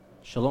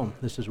Shalom,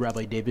 this is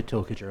Rabbi David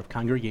Tokajer of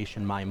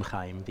Congregation Mayim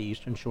Chaim, the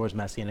Eastern Shore's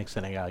Messianic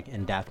Synagogue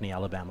in Daphne,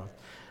 Alabama.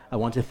 I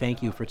want to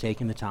thank you for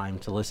taking the time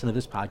to listen to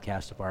this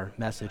podcast of our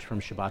message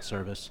from Shabbat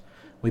service.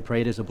 We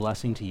pray it is a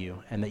blessing to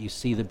you and that you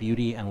see the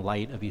beauty and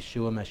light of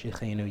Yeshua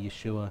Meshichenu,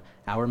 Yeshua,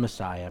 our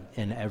Messiah,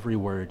 in every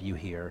word you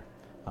hear.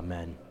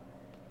 Amen.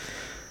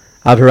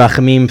 Av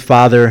HaRachamim,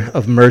 Father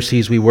of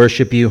mercies, we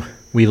worship you,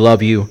 we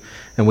love you,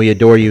 and we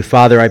adore you.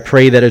 Father, I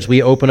pray that as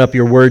we open up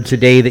your word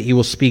today, that you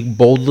will speak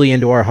boldly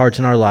into our hearts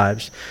and our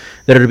lives,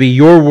 that it will be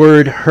your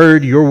word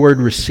heard, your word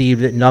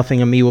received, that nothing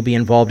in me will be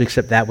involved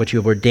except that which you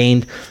have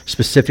ordained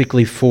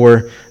specifically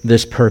for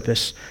this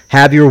purpose.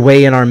 Have your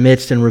way in our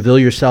midst and reveal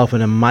yourself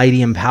in a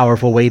mighty and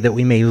powerful way that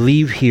we may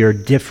leave here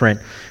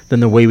different than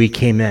the way we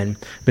came in.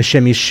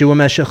 B'Shem Yeshua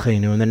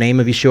Meshachenu, in the name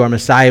of Yeshua our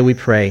Messiah we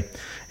pray.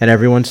 And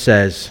everyone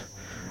says,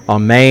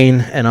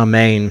 Amen and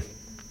Amen.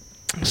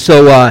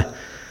 So,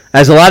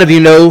 as a lot of you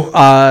know,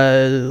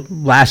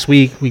 last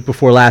week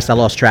before last, I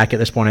lost track at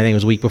this point. I think it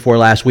was week before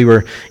last. We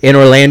were in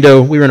Orlando.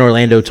 We were in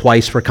Orlando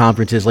twice for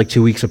conferences, like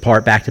 2 weeks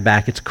apart, back to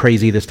back. It's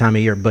crazy this time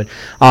of year. But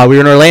we were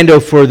in Orlando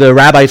for the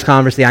Rabbis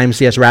Conference, the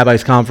IMCS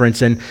Rabbis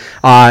Conference, and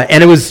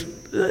it was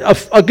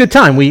a good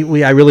time.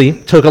 I really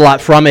took a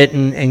lot from it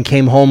and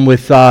came home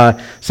with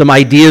some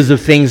ideas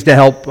of things to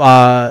help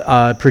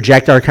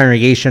project our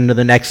congregation to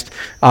the next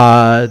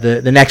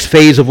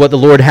phase of what the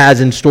Lord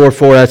has in store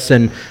for us,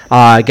 and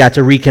got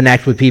to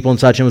reconnect with people and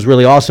such, and it was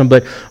really awesome.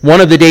 But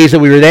one of the days that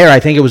we were there, I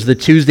think it was the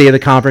Tuesday of the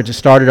conference. It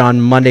started on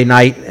Monday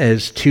night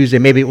as Tuesday,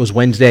 maybe it was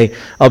Wednesday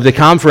of the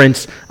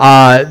conference.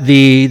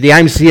 The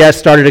IMCS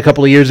started a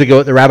couple of years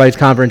ago at the Rabbis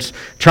Conference,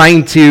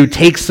 trying to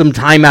take some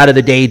time out of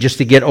the day just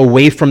to get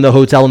away from the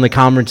hotel in the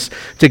conference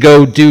to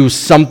go do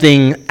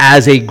something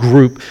as a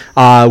group.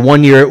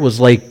 One year it was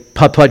like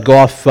putt-putt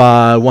golf.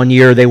 One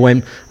year they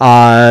went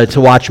to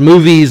watch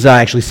movies.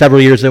 Actually, several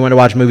years they went to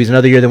watch movies.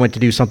 Another year they went to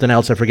do something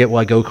else. I forget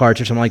what,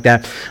 go-karts or something like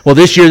that. Well,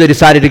 this year they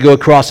decided to go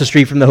across the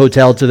street from the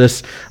hotel to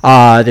this,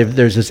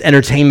 there's this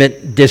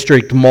entertainment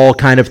district mall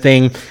kind of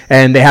thing,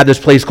 and they have this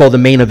place called the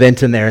Main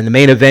Event in there. And the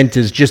Main Event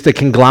is just a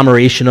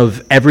conglomeration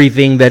of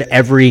everything that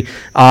every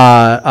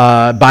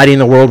body in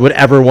the world would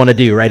ever want to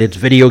do, right? It's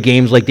video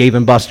games like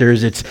Dave &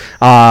 Buster's. It's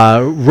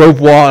rope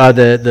walk,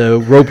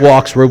 the rope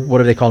walks, what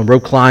do they call them?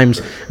 Rope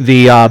climbs.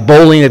 The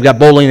bowling,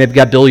 they've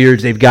got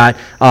billiards, they've got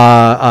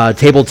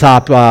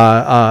tabletop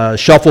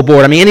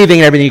shuffleboard. I mean, anything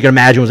and everything you can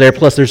imagine was there,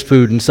 plus there's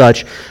food and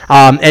such.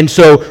 And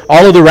so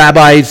all of the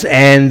rabbis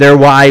and their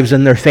wives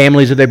and their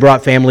families, if they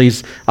brought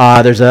families,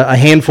 there's a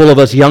handful of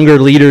us younger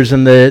leaders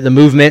in the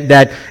movement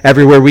that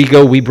everywhere we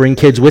go, we bring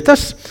kids with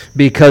us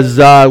because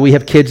we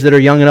have kids that are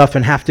young enough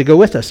and have to go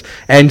with us.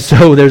 And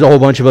so there's a whole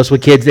bunch of us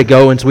with kids that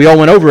go, and so we all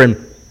went over,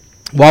 and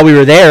while we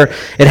were there,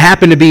 it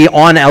happened to be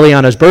on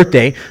Eliana's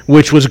birthday,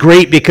 which was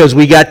great because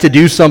we got to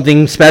do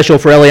something special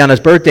for Eliana's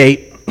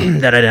birthday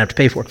that I didn't have to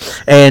pay for,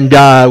 and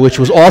which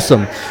was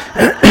awesome.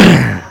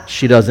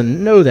 She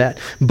doesn't know that,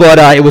 but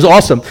it was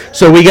awesome.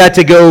 So we got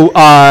to go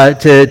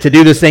to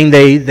do this thing.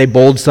 They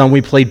bowled some,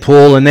 we played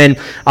pool, and then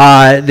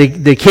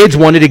the kids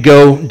wanted to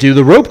go do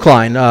the rope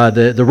climb,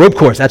 the rope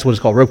course. That's what it's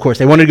called, rope course.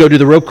 They wanted to go do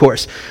the rope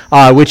course,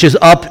 which is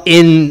up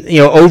in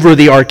over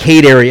the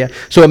arcade area.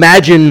 So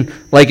imagine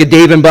like a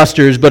Dave &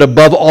 Buster's, but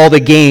above all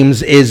the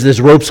games is this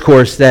ropes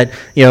course that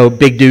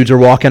big dudes are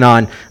walking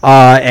on,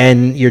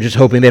 and you're just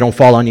hoping they don't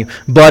fall on you.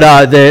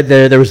 But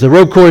there was the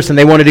rope course, and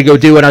they wanted to go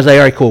do it. I was like,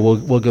 all right, cool,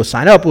 we'll go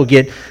sign up. We'll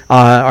get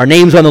our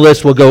names on the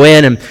list. We'll go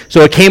in, and so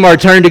it came our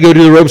turn to go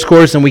do the ropes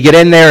course, and we get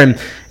in there. And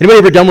anybody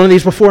ever done one of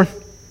these before?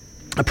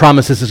 I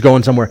promise this is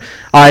going somewhere.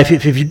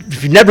 If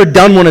you've never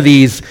done one of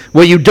these,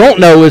 what you don't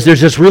know is there's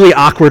this really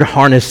awkward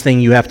harness thing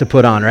you have to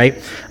put on, right?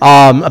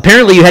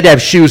 Apparently you had to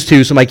have shoes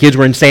too, so my kids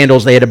were in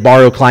sandals. They had to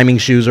borrow climbing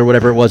shoes or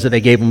whatever it was that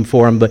they gave them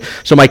for them. But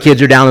so my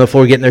kids are down on the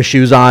floor getting their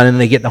shoes on, and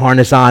they get the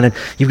harness on, and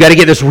you've got to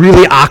get this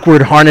really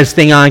awkward harness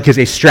thing on because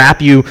they strap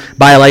you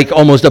by like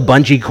almost a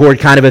bungee cord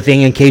kind of a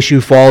thing in case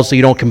you fall, so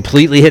you don't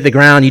completely hit the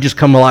ground. You just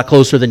come a lot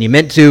closer than you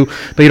meant to,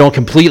 but you don't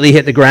completely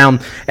hit the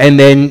ground, and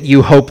then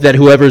you hope that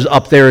whoever's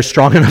up there is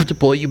strong enough to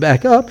pull you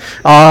back up.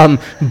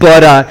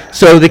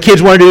 So the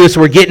kids wanted to do this,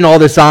 so we're getting all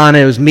this on,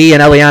 and it was me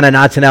and Eliana and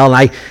Natanel, and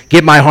I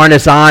get my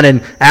harness on,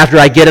 and after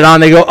I get it on,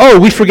 they go, oh,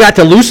 we forgot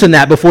to loosen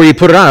that before you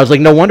put it on. I was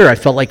like, no wonder. I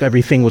felt like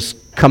everything was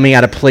coming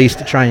out of place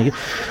to try and get...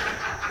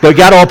 But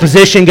got all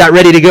positioned, got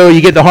ready to go. You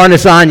get the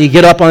harness on, you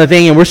get up on the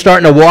thing, and we're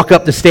starting to walk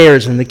up the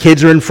stairs. And the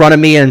kids are in front of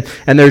me, and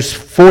there's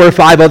 4 or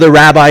 5 other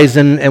rabbis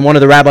and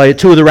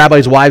two of the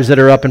rabbis' wives that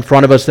are up in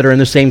front of us that are in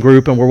the same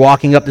group. And we're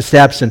walking up the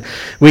steps, and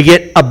we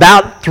get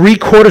about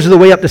 3/4 of the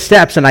way up the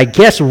steps, and I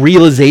guess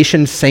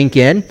realization sank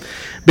in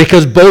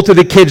because both of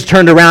the kids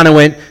turned around and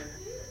went,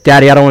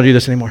 Daddy, I don't want to do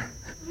this anymore.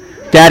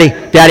 Daddy,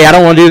 I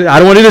don't want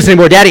to do this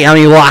anymore. Daddy, I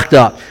mean, locked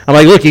up. I'm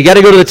like, look, you got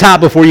to go to the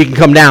top before you can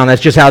come down.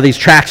 That's just how these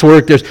tracks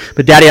work.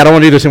 But Daddy, I don't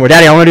want to do this anymore.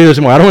 Daddy, I don't want to do this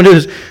anymore. I don't want to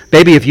do this.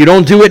 Baby, if you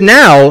don't do it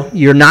now,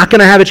 you're not going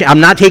to have a chance. I'm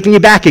not taking you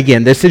back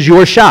again. This is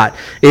your shot.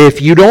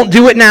 If you don't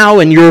do it now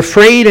and you're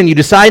afraid and you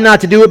decide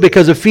not to do it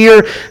because of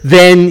fear,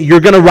 then you're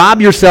going to rob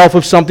yourself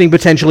of something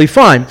potentially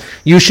fun.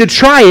 You should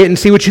try it and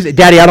see what you say.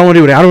 Daddy, I don't want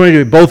to do it. I don't want to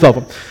do it. Both of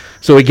them.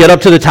 So we get up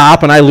to the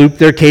top, and I loop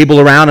their cable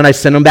around, and I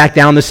send them back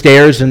down the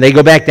stairs, and they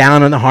go back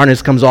down, and the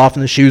harness comes off,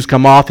 and the shoes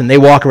come off, and they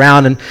walk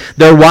around, and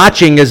they're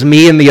watching as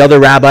me and the other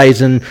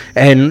rabbis and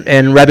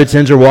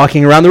Rebbitzins are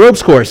walking around the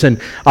ropes course. And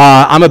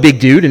I'm a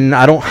big dude, and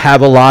I don't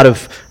have a lot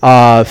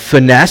of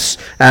finesse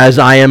as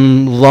I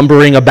am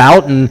lumbering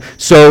about, and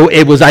so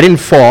I didn't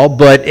fall,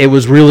 but it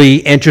was really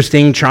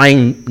interesting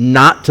trying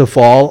not to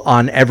fall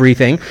on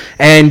everything.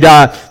 And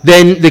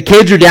then the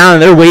kids are down,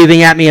 and they're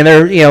waving at me, and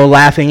they're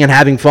laughing and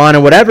having fun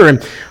and whatever.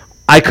 And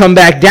I come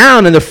back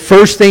down, and the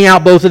first thing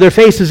out both of their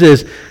faces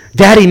is,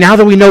 Daddy, now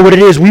that we know what it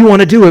is, we want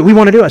to do it. We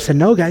want to do it. I said,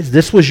 no, guys,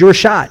 this was your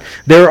shot.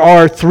 There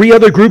are 3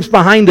 other groups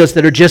behind us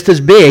that are just as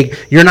big.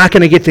 You're not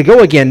going to get to go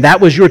again. That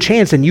was your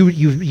chance, and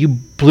you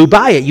blew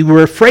by it. You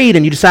were afraid,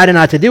 and you decided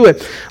not to do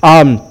it.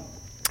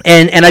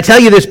 And I tell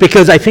you this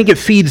because I think it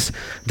feeds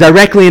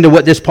directly into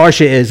what this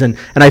Parsha is. And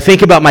I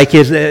think about my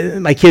kids.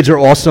 My kids are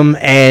awesome.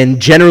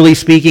 And generally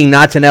speaking,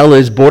 Natanel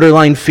is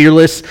borderline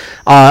fearless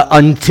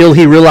until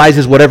he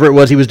realizes whatever it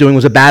was he was doing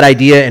was a bad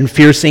idea, and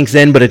fear sinks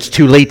in, but it's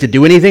too late to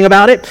do anything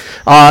about it.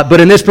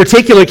 But in this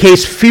particular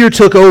case, fear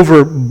took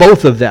over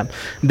both of them.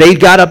 They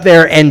got up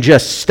there and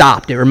just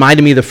stopped. It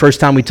reminded me of the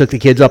first time we took the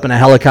kids up in a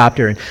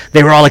helicopter, and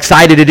they were all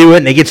excited to do it,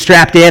 and they get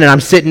strapped in, and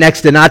I'm sitting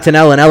next to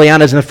Natanel, and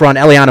Eliana's in the front.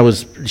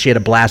 Eliana she had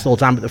a blast the whole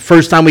time, but the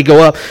first time we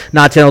go up,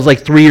 Natanel's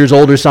like 3 years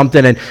old or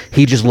something, and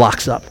he just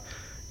locks up.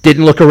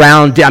 Didn't look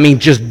around,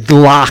 just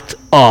locked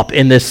up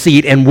in this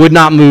seat and would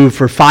not move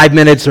for 5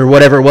 minutes or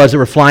whatever it was that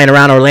we're flying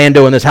around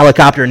Orlando in this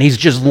helicopter, and he's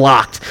just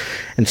locked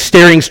and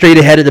staring straight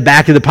ahead at the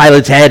back of the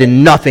pilot's head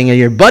and nothing. And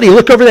your buddy,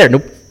 look over there.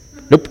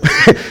 Nope.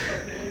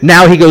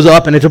 Now he goes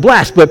up and it's a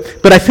blast.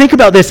 But I think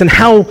about this and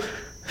how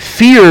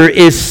fear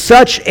is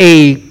such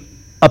a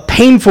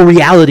painful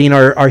reality in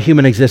our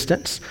human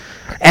existence,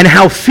 and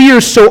how fear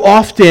so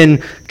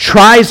often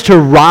tries to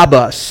rob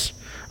us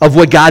of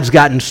what God's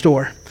got in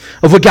store,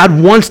 of what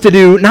God wants to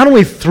do, not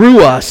only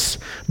through us,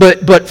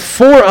 but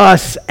for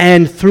us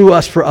and through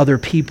us for other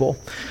people.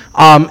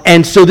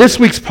 And so this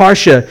week's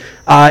Parsha,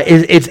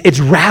 it's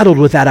rattled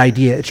with that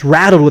idea. It's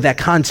rattled with that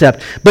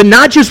concept, but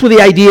not just with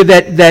the idea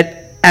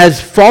that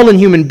as fallen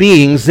human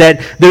beings,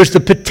 that there's the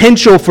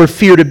potential for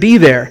fear to be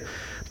there,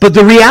 but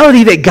the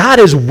reality that God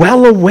is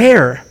well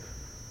aware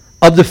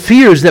of the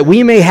fears that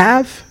we may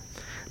have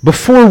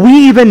before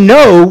we even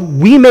know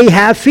we may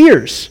have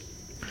fears.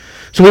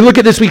 So we look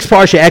at this week's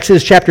Parsha,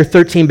 Exodus chapter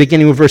 13,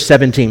 beginning with verse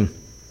 17.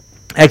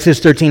 Exodus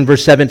 13,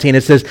 verse 17,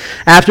 it says,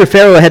 after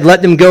Pharaoh had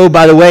let them go,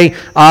 by the way,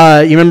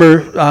 you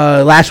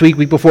remember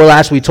week before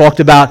last, we talked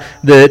about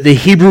the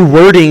Hebrew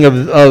wording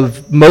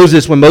of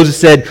Moses when Moses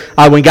said,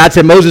 when God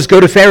said, Moses,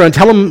 go to Pharaoh and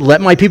tell him, let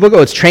my people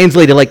go. It's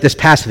translated like this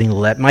passive thing,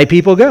 let my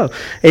people go.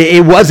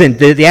 It wasn't.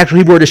 The actual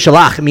Hebrew word is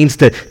shalach. It means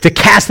to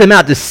cast them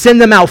out, to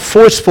send them out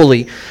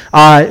forcefully.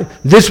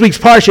 This week's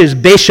Parsha is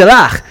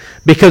Beshalach,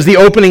 because the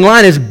opening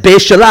line is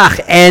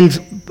Beshalach, and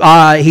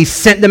he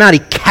sent them out. He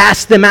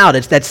cast them out.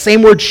 It's that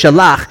same word,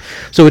 shalach.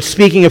 So it's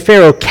speaking of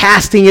Pharaoh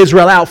casting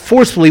Israel out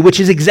forcefully,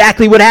 which is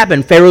exactly what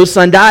happened. Pharaoh's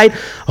son died.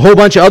 A whole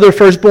bunch of other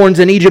firstborns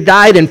in Egypt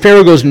died. And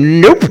Pharaoh goes,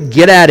 nope,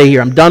 get out of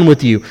here. I'm done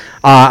with you.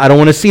 I don't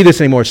want to see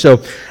this anymore.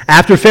 So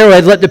after Pharaoh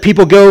had let the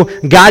people go,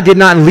 God did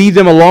not lead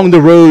them along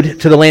the road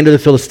to the land of the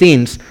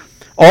Philistines,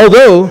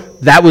 although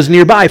that was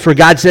nearby. For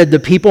God said the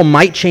people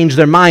might change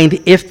their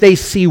mind if they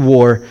see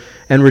war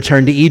and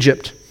return to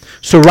Egypt.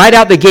 So right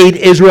out the gate,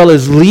 Israel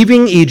is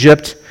leaving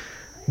Egypt.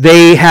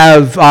 They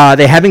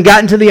haven't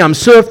gotten to the Yom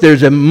Suf.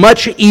 There's a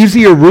much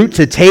easier route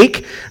to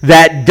take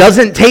that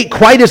doesn't take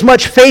quite as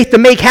much faith to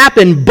make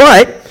happen,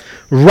 but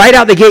right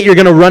out the gate, you're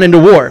going to run into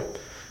war.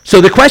 So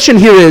the question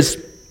here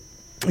is,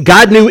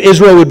 God knew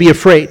Israel would be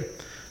afraid,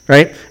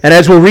 right? And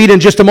as we'll read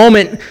in just a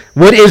moment,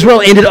 what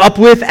Israel ended up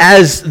with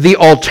as the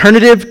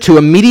alternative to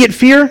immediate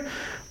fear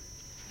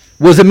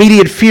was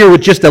immediate fear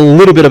with just a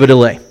little bit of a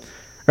delay.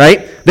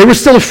 Right? They were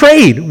still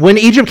afraid. When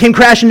Egypt came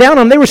crashing down on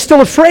them, they were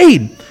still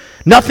afraid.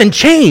 Nothing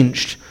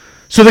changed.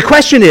 So the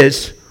question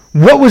is,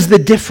 what was the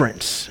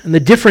difference? And the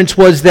difference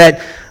was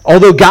that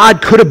although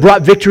God could have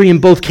brought victory in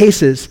both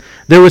cases,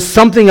 there was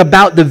something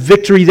about the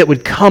victory that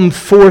would come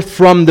forth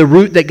from the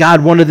route that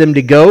God wanted them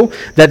to go,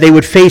 that they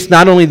would face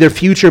not only their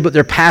future but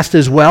their past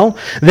as well,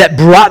 that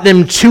brought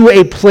them to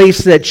a place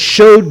that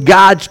showed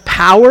God's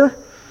power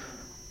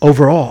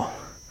overall,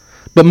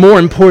 but more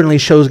importantly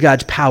shows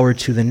God's power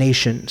to the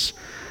nations.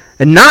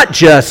 And not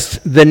just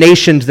the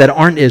nations that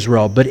aren't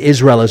Israel, but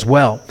Israel as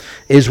well.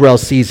 Israel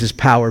sees his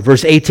power.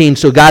 Verse 18,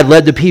 so God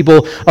led the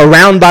people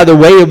around by the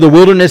way of the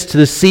wilderness to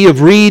the Sea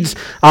of Reeds,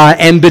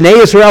 and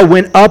B'nei Yisrael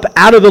went up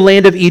out of the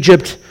land of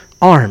Egypt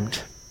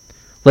armed.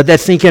 Let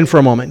that sink in for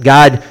a moment.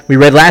 God, we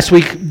read last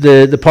week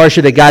the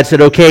Parasha that God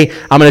said, okay,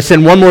 I'm going to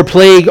send one more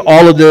plague.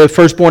 All of the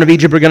firstborn of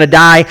Egypt are going to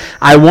die.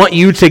 I want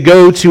you to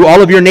go to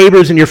all of your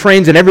neighbors and your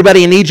friends and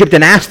everybody in Egypt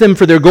and ask them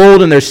for their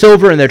gold and their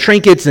silver and their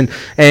trinkets and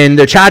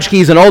their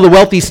tchotchkes and all the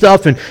wealthy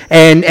stuff. And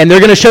they're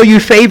going to show you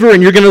favor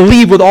and you're going to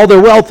leave with all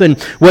their wealth.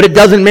 And what it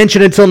doesn't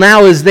mention until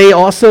now is they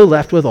also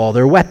left with all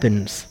their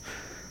weapons.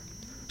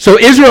 So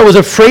Israel was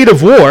afraid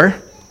of war.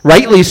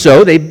 Rightly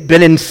so. They've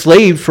been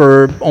enslaved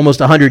for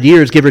almost 100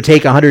 years, give or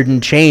take 100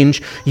 and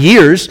change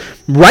years.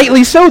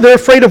 Rightly so, they're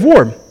afraid of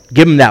war.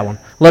 Give them that one.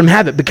 Let them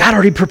have it. But God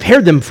already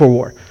prepared them for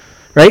war,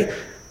 right?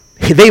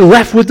 They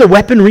left with the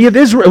weaponry of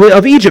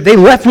Egypt. They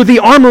left with the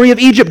armory of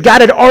Egypt. God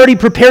had already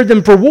prepared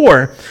them for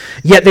war,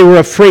 yet they were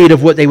afraid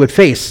of what they would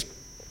face.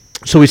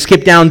 So we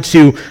skip down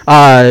to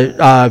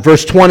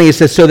verse 20. It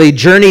says, so they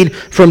journeyed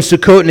from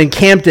Sukkot and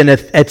encamped in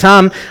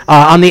Etam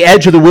on the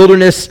edge of the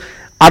wilderness.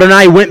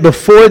 Adonai went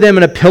before them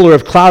in a pillar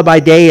of cloud by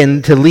day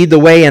and to lead the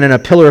way, and in a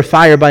pillar of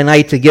fire by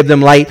night to give them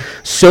light,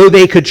 so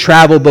they could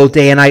travel both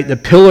day and night. The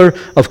pillar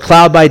of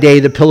cloud by day,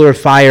 the pillar of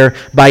fire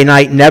by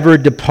night never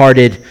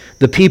departed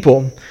the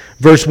people.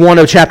 Verse 1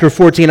 of chapter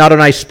 14,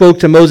 Adonai spoke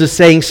to Moses,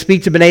 saying,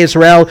 speak to B'nei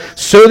Yisrael,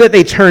 so that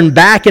they turn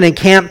back and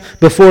encamp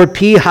before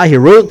Pi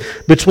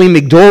Hahirot, between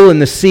Migdol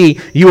and the sea.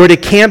 You are to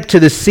camp to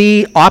the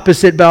sea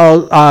opposite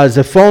Baal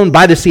Zephon,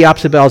 by the sea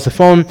opposite Baal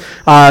Zephon.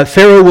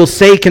 Pharaoh will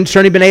say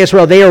concerning B'nai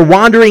Yisrael, they are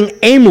wandering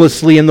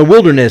aimlessly in the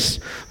wilderness.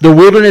 The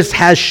wilderness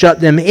has shut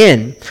them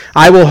in.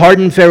 I will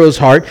harden Pharaoh's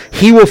heart.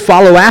 He will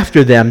follow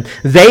after them.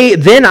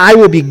 Then I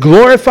will be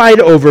glorified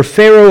over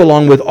Pharaoh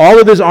along with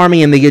all of his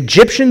army, and the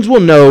Egyptians will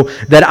know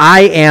that I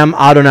am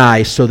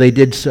Adonai. So they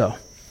did so.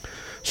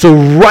 So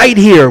right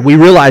here we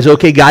realize,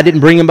 okay, God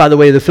didn't bring them by the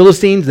way of the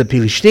Philistines, the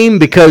Philistine,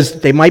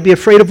 because they might be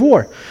afraid of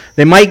war.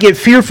 They might get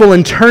fearful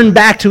and turn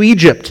back to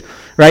Egypt.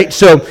 Right?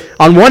 So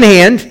on one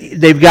hand,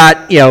 they've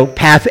got,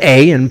 path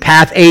A, and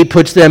path A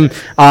puts them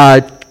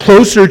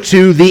closer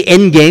to the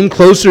end game,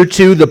 closer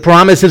to the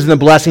promises and the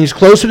blessings,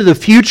 closer to the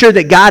future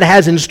that God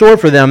has in store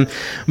for them.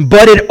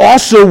 But it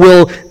also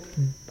will,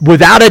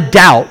 without a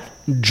doubt,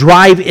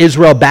 drive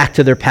Israel back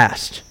to their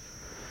past,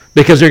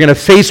 because they're going to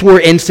face war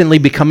instantly,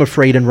 become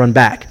afraid, and run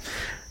back.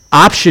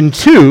 Option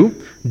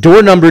 2,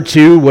 door number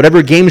 2,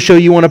 whatever game show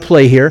you want to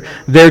play here,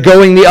 they're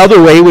going the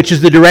other way, which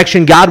is the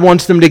direction God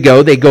wants them to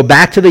go. They go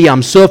back to the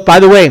Yom Suf. By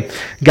the way,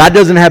 God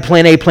doesn't have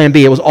plan A, plan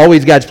B. It was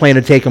always God's plan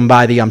to take them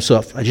by the Yom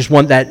Suf. I just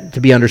want that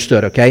to be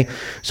understood, okay?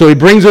 So he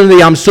brings them to the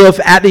Yom Suf.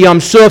 At the Yom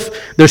Suf,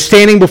 they're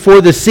standing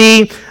before the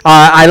sea.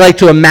 I like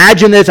to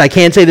imagine this. I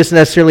can't say this is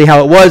necessarily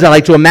how it was. I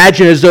like to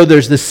imagine as though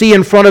there's the sea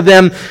in front of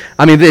them.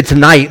 I mean, it's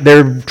night.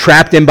 They're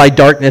trapped in by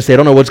darkness. They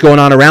don't know what's going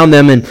on around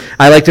them. And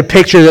I like to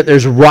picture that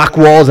there's rock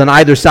walls on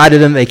either side of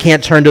them. They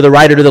can't turn to the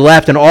right or to the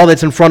left, and all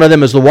that's in front of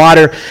them is the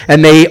water,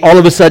 and they all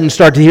of a sudden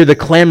start to hear the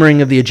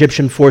clamoring of the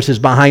Egyptian forces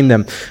behind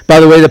them. By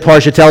the way, the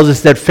Parasha tells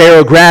us that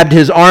Pharaoh grabbed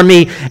his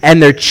army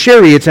and their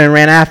chariots and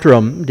ran after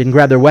them. Didn't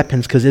grab their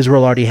weapons because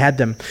Israel already had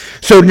them.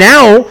 So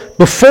now,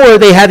 before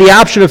they had the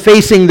option of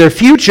facing their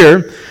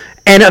future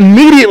and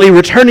immediately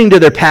returning to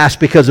their past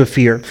because of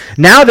fear.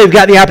 Now they've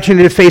got the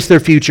opportunity to face their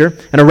future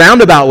in a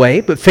roundabout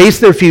way, but face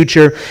their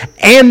future,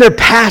 and their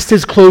past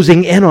is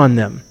closing in on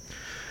them.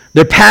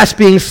 Their past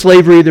being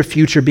slavery, their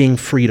future being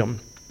freedom.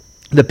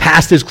 The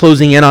past is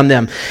closing in on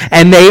them.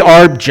 And they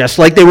are, just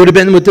like they would have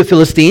been with the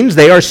Philistines,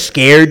 they are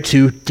scared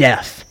to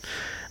death.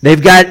 They've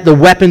got the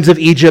weapons of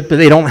Egypt, but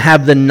they don't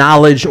have the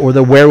knowledge or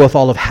the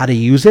wherewithal of how to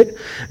use it.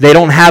 They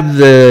don't have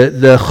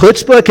the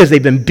chutzpah, because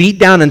they've been beat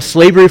down in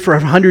slavery for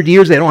 100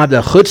 years. They don't have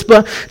the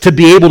chutzpah to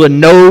be able to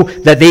know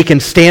that they can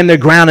stand their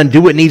ground and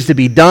do what needs to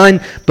be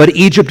done. But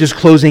Egypt is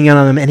closing in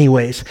on them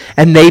anyways,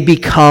 and they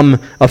become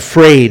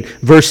afraid.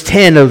 Verse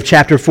 10 of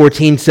chapter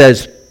 14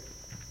 says,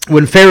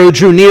 when Pharaoh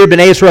drew near,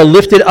 B'nai Yisrael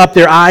lifted up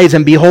their eyes,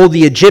 and behold,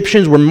 the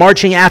Egyptians were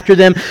marching after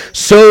them,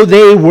 so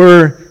they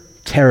were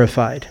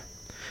terrified.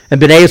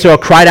 And B'nai Yisrael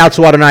cried out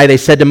to Adonai. They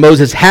said to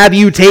Moses, have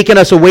you taken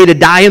us away to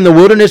die in the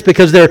wilderness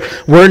because there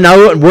were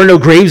no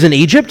graves in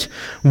Egypt?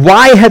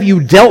 Why have you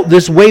dealt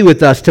this way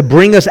with us to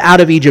bring us out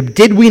of Egypt?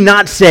 Did we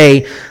not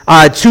say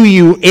to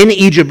you in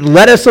Egypt,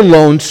 let us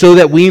alone so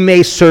that we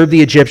may serve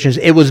the Egyptians?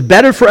 It was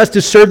better for us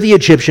to serve the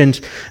Egyptians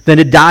than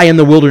to die in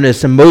the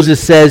wilderness. And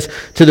Moses says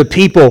to the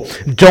people,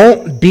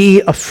 don't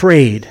be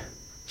afraid.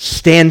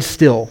 Stand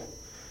still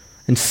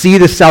and see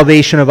the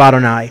salvation of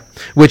Adonai,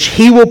 which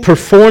he will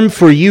perform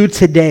for you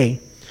today.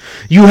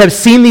 You have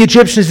seen the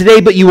Egyptians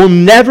today, but you will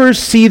never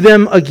see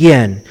them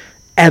again,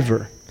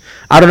 ever.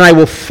 Adonai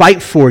will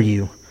fight for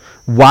you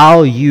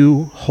while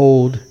you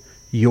hold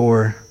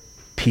your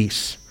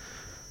peace.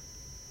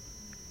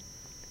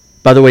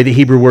 By the way, the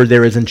Hebrew word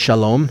there isn't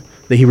shalom.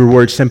 The Hebrew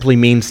word simply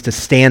means to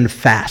stand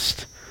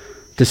fast,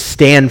 to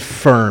stand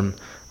firm.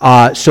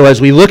 So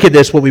as we look at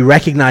this, what we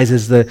recognize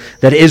is that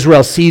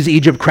Israel sees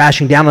Egypt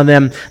crashing down on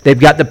them. They've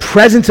got the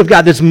presence of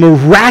God, this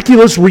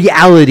miraculous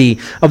reality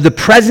of the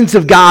presence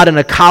of God in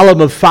a column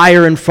of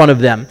fire in front of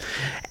them.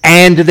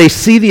 And they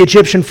see the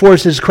Egyptian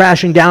forces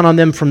crashing down on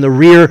them from the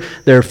rear,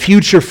 their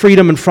future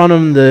freedom in front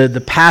of them,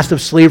 the past of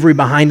slavery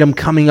behind them,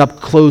 coming up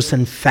close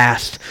and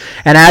fast.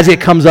 And as it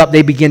comes up,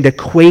 they begin to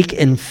quake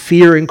in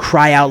fear and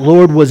cry out,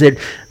 Lord, were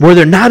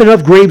there not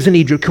enough graves in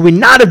Egypt? Could we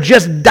not have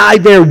just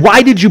died there?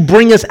 Why did you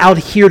bring us out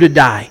here to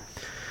die?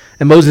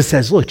 And Moses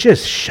says, look,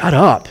 just shut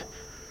up.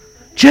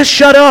 Just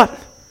shut up.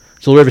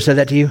 Has the Lord ever said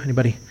that to you?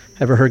 Anybody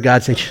ever heard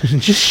God say,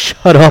 just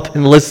shut up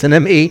and listen to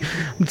me?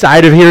 I'm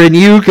tired of hearing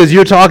you because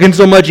you're talking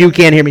so much you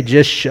can't hear me.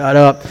 Just shut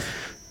up.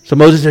 So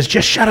Moses says,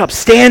 just shut up.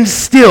 Stand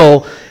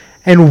still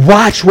and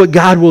watch what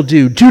God will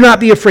do. Do not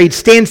be afraid.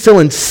 Stand still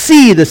and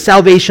see the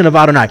salvation of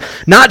Adonai.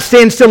 Not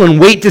stand still and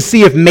wait to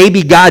see if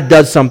maybe God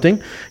does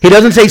something. He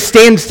doesn't say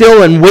stand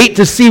still and wait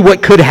to see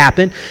what could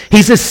happen.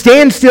 He says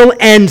stand still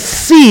and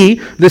see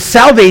the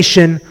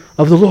salvation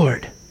of the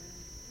Lord.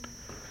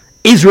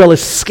 Israel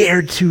is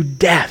scared to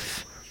death.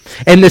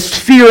 And this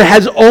fear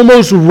has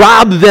almost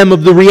robbed them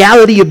of the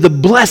reality of the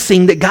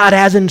blessing that God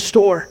has in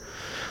store.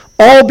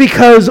 All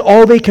because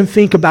all they can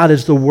think about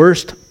is the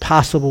worst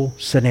possible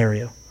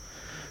scenario.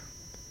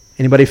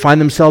 Anybody find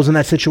themselves in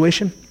that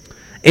situation?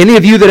 Any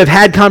of you that have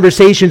had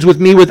conversations with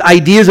me with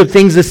ideas of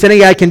things the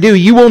synagogue can do,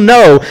 you will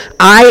know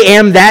I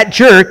am that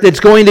jerk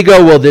that's going to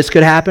go, well, this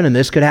could happen, and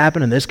this could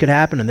happen, and this could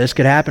happen, and this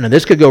could happen, and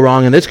this could go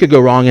wrong, and this could go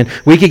wrong, and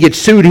we could get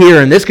sued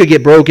here, and this could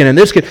get broken, and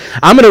this could...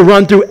 I'm going to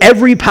run through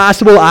every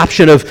possible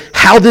option of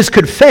how this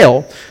could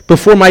fail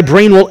before my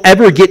brain will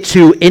ever get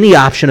to any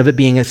option of it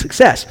being a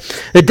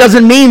success. It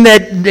doesn't mean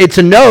that it's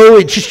a no.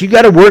 It's just you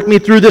got to work me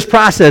through this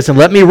process and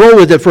let me roll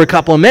with it for a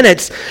couple of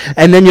minutes,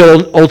 and then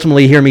you'll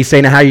ultimately hear me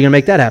say, now, how are you going to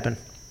make that happen?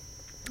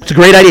 It's a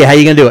great idea. How are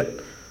you going to do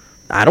it?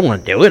 I don't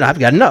want to do it. I've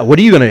got to know. What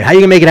are you going to do? How are you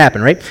going to make it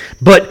happen, right?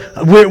 But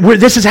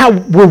this is how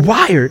we're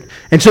wired.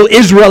 And so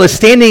Israel is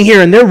standing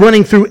here, and they're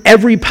running through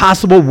every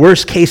possible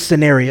worst-case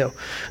scenario,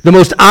 the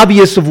most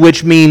obvious of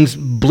which means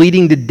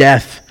bleeding to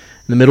death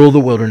in the middle of the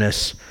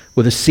wilderness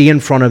with a sea in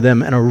front of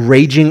them and a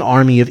raging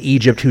army of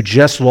Egypt who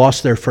just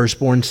lost their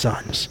firstborn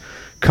sons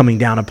coming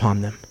down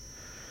upon them.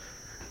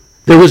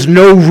 There was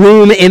no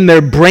room in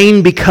their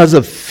brain because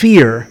of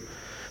fear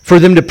for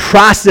them to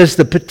process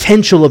the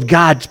potential of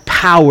God's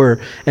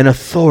power and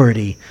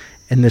authority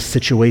in this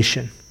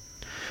situation.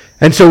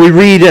 And so we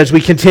read as we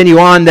continue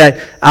on that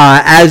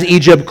as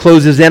Egypt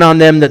closes in on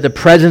them, that the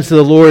presence of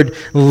the Lord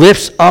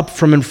lifts up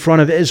from in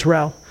front of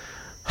Israel,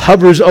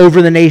 hovers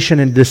over the nation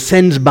and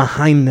descends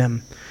behind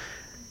them,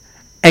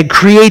 and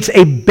creates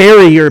a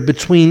barrier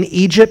between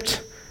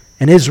Egypt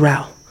and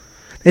Israel.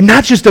 And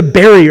not just a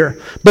barrier,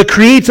 but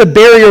creates a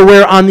barrier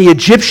where on the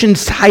Egyptian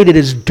side it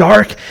is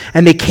dark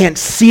and they can't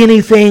see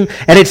anything.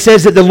 And it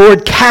says that the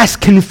Lord casts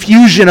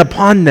confusion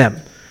upon them.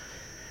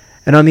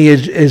 And on the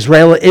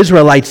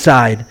Israelite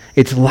side,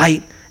 it's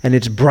light and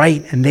it's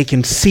bright and they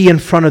can see in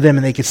front of them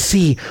and they can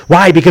see.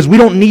 Why? Because we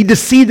don't need to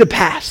see the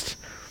past.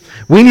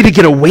 We need to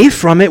get away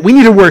from it. We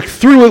need to work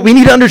through it. We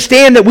need to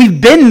understand that we've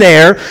been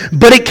there,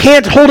 but it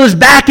can't hold us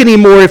back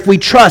anymore if we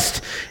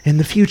trust in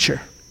the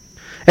future.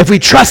 If we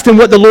trust in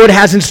what the Lord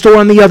has in store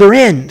on the other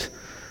end.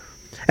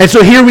 And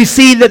so here we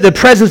see that the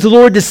presence of the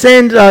Lord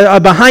descend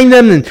behind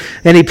them,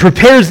 and he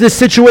prepares this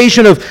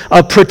situation of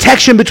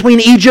protection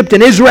between Egypt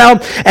and Israel.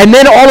 And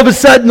then all of a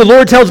sudden the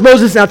Lord tells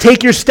Moses, now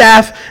take your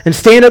staff and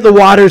stand at the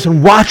waters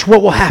and watch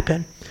what will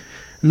happen.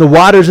 And the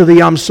waters of the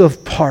Yom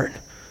Suf part,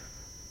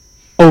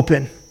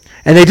 open.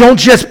 And they don't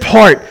just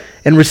part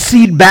and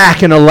recede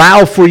back and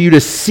allow for you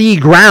to see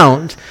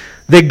ground.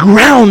 The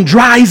ground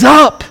dries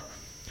up.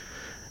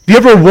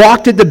 Have you ever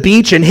walked at the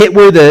beach and hit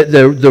where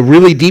the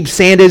really deep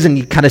sand is and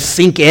you kind of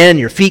sink in,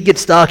 your feet get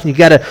stuck, and you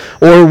got to,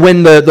 or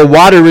when the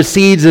water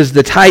recedes as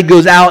the tide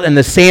goes out and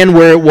the sand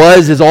where it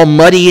was is all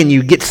muddy and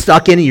you get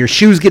stuck in it, your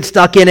shoes get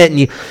stuck in it, and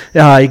you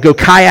go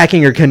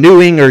kayaking or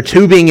canoeing or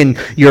tubing and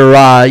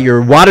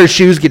your water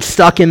shoes get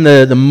stuck in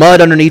the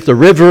mud underneath the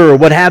river or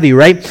what have you,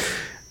 right?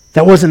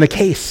 That wasn't the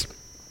case.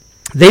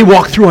 They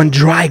walked through on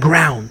dry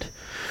ground.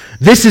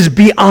 This is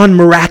beyond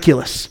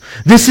miraculous.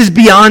 This is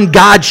beyond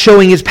God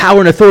showing his power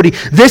and authority.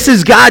 This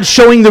is God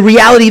showing the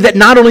reality that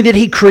not only did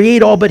he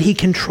create all, but he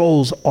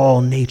controls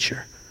all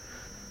nature.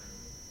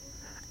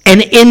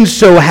 And in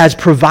so has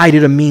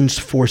provided a means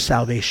for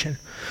salvation.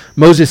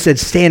 Moses said,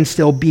 stand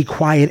still, be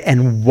quiet,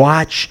 and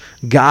watch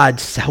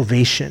God's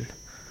salvation.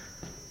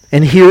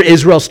 And here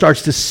Israel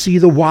starts to see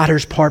the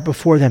waters part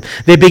before them.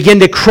 They begin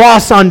to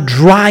cross on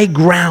dry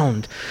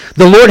ground.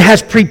 The Lord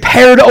has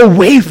prepared a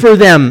way for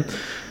them.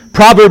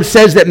 Proverbs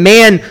says that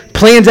man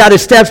plans out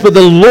his steps, but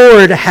the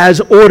Lord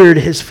has ordered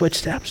his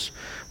footsteps.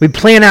 We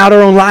plan out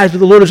our own lives, but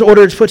the Lord has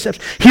ordered his footsteps.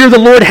 Here the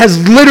Lord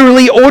has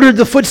literally ordered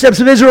the footsteps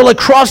of Israel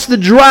across the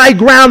dry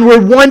ground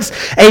where once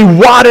a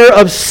water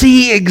of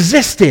sea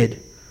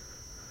existed.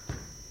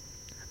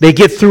 They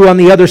get through on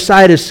the other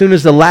side as soon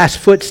as the last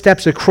foot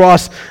steps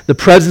across. The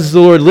presence of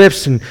the Lord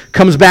lifts and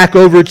comes back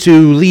over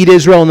to lead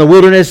Israel in the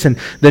wilderness. And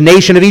the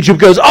nation of Egypt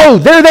goes, oh,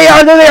 there they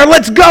are,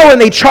 let's go.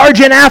 And they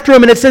charge in after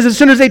them. And it says as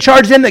soon as they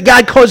charged in that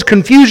God caused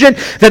confusion,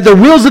 that the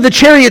wheels of the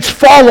chariots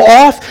fall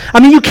off.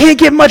 I mean, you can't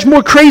get much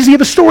more crazy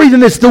of a story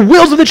than this. The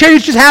wheels of the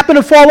chariots just happen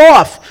to fall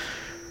off.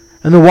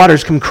 And the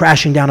waters come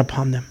crashing down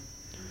upon them.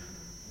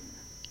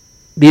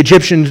 The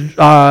Egyptian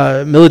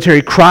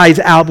military cries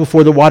out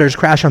before the waters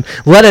crash on.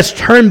 Let us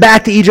turn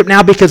back to Egypt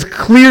now, because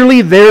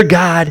clearly their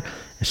God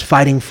is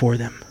fighting for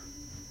them.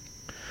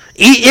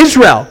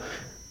 Israel,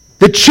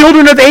 the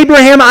children of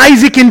Abraham,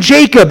 Isaac, and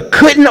Jacob,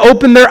 couldn't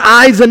open their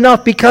eyes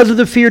enough because of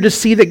the fear to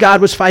see that God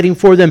was fighting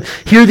for them.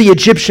 Here the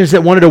Egyptians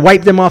that wanted to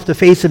wipe them off the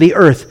face of the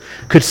earth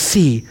could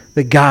see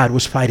that God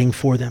was fighting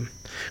for them.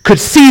 Could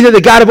see that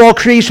the God of all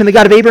creation, the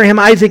God of Abraham,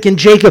 Isaac, and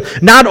Jacob,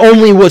 not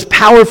only was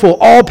powerful,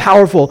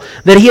 all-powerful,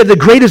 that he had the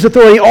greatest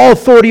authority, all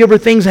authority over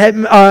things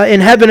in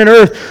heaven and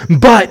earth,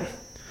 but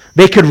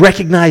they could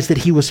recognize that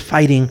he was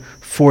fighting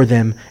for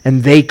them,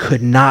 and they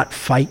could not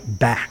fight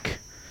back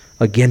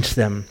against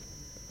them.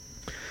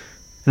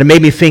 And it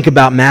made me think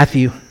about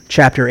Matthew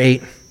chapter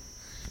 8.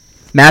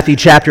 Matthew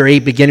chapter 8,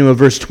 beginning with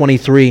verse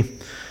 23.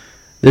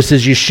 This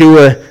is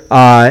Yeshua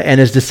and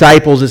his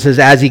disciples. It says,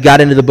 as he got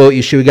into the boat,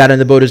 Yeshua got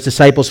into the boat, his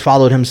disciples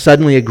followed him.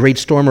 Suddenly a great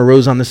storm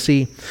arose on the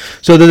sea,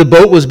 so that the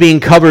boat was being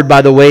covered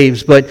by the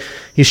waves, but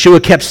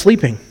Yeshua kept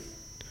sleeping.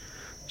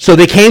 So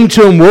they came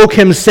to him, woke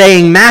him,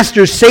 saying,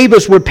 Master, save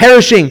us, we're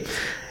perishing.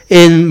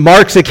 In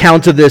Mark's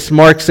account of this,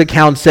 Mark's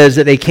account says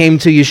that they came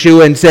to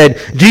Yeshua and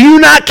said, do you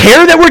not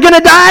care that we're going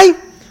to die?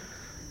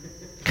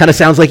 Kind of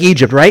sounds like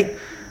Egypt, right?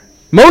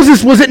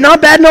 Moses, was it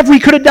not bad enough we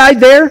could have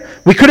died there?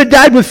 We could have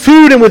died with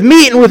food and with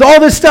meat and with all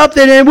this stuff,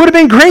 and it would have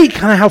been great.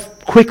 Kind of how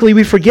quickly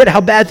we forget how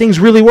bad things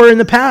really were in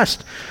the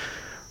past.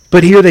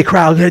 But here they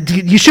cry,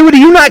 Yeshua, do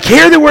you not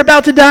care that we're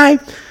about to die?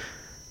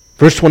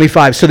 Verse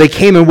 25, so they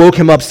came and woke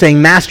him up,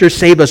 saying, Master,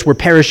 save us, we're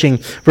perishing.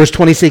 Verse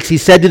 26, he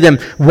said to them,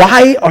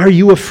 why are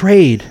you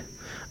afraid,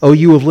 O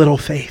you of little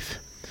faith?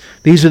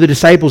 These are the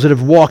disciples that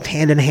have walked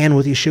hand in hand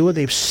with Yeshua.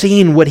 They've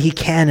seen what he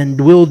can and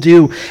will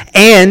do,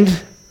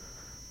 and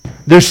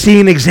they're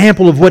seeing an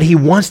example of what he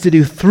wants to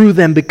do through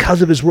them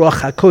because of his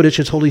Ruach HaKodesh,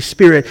 his Holy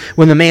Spirit,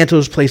 when the mantle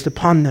is placed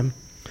upon them.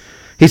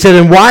 He said,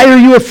 and why are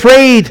you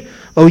afraid,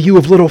 O you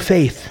of little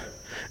faith?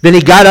 Then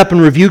he got up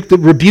and rebuked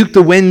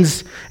the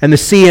winds and the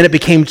sea, and it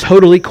became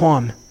totally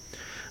calm.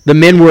 The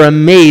men were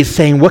amazed,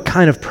 saying, what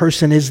kind of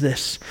person is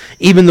this?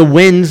 Even the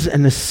winds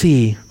and the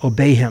sea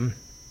obey him.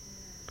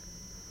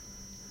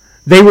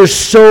 They were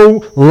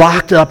so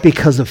locked up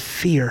because of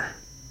fear.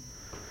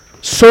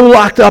 So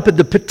locked up at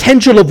the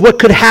potential of what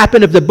could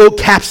happen if the boat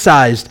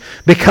capsized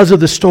because of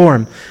the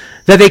storm,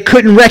 that they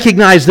couldn't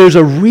recognize there's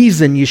a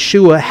reason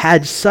Yeshua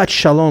had such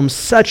shalom,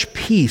 such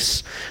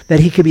peace, that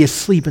he could be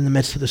asleep in the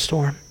midst of the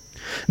storm.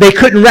 They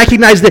couldn't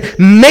recognize that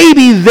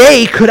maybe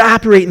they could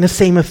operate in the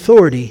same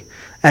authority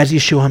as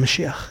Yeshua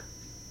HaMashiach.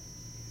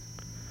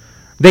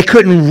 They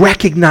couldn't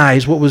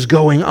recognize what was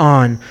going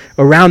on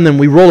around them.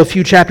 We roll a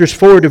few chapters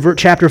forward to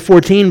chapter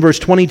 14, verse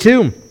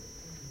 22.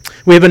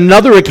 We have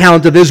another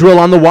account of Israel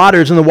on the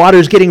waters, and the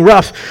waters getting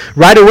rough.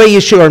 Right away,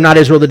 Yeshua, or not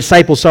Israel, the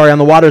disciples, on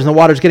the waters, and the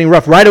waters getting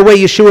rough. Right away,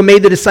 Yeshua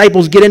made the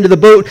disciples get into the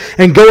boat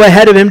and go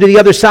ahead of him to the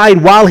other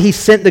side while he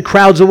sent the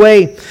crowds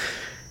away.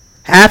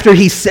 After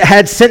he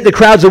had sent the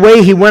crowds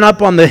away, he went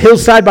up on the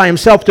hillside by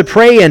himself to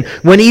pray, and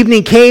when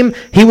evening came,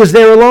 he was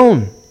there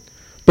alone.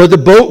 But the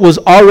boat was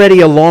already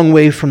a long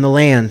way from the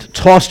land,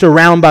 tossed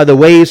around by the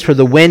waves, for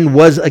the wind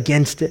was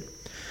against it.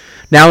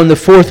 Now in the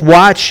fourth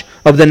watch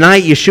of the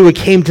night, Yeshua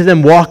came to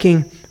them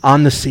walking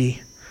on the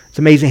sea. It's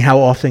amazing how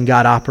often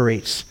God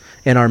operates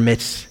in our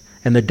midst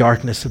in the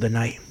darkness of the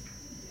night.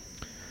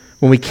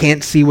 When we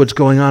can't see what's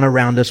going on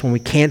around us, when we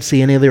can't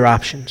see any other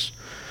options.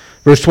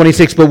 Verse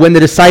 26, but when the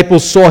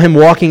disciples saw him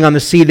walking on the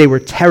sea, they were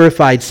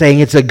terrified, saying,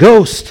 it's a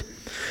ghost.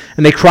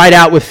 And they cried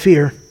out with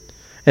fear.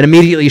 And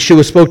immediately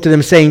Yeshua spoke to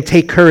them, saying,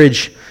 take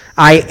courage,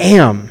 I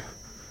am.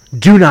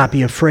 Do not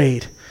be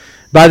afraid.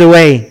 By the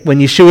way, when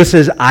Yeshua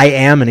says, I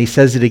am, and he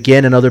says it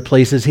again in other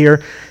places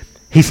here,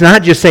 he's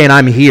not just saying,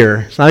 I'm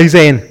here. It's not like he's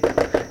saying,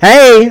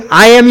 hey,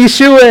 I am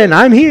Yeshua, and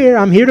I'm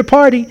here to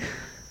party.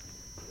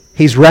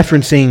 He's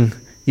referencing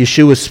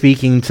Yeshua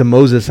speaking to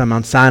Moses on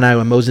Mount Sinai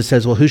when Moses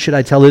says, well, who should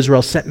I tell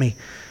Israel sent me?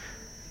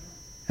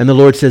 And the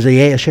Lord says, I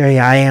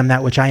am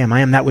that which I am.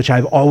 I am that which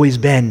I've always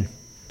been.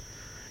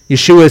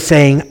 Yeshua is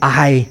saying,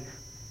 I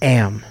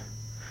am.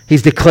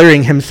 He's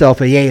declaring himself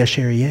a yeh,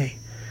 asher yeh.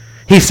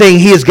 He's saying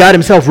he is God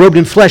himself, robed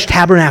in flesh,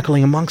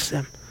 tabernacling amongst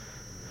them.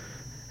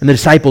 And the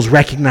disciples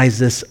recognize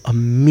this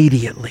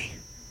immediately.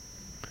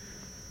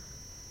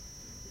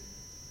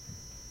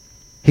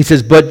 He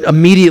says, but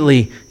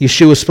immediately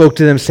Yeshua spoke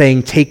to them,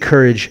 saying, take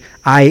courage,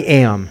 I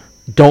am.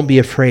 Don't be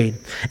afraid.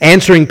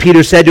 Answering,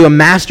 Peter said to him,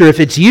 Master, if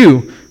it's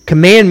you,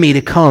 command me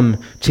to come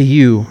to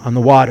you on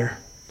the water.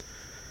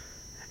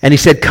 And he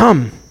said,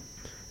 come.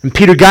 And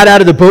Peter got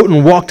out of the boat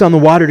and walked on the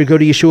water to go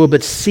to Yeshua,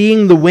 but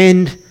seeing the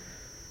wind,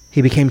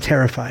 he became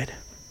terrified.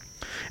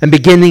 and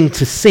beginning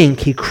to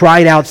sink, he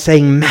cried out,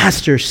 saying,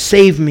 Master,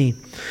 save me.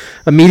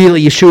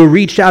 Immediately Yeshua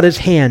reached out his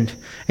hand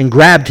and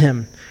grabbed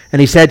him, and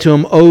he said to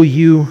him, O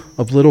you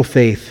of little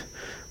faith,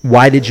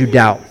 why did you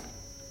doubt?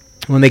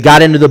 When they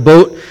got into the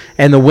boat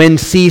and the wind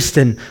ceased,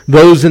 and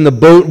those in the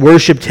boat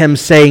worshipped him,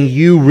 saying,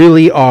 You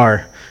really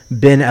are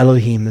Ben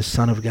Elohim, the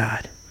Son of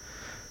God.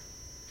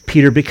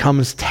 Peter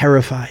becomes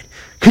terrified.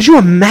 Could you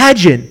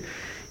imagine?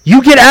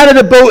 You get out of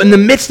the boat in the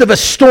midst of a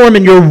storm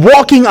and you're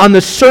walking on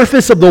the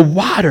surface of the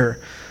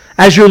water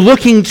as you're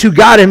looking to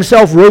God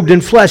himself, robed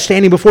in flesh,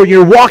 standing before you.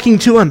 You're walking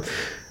to him.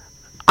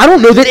 I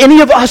don't know that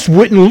any of us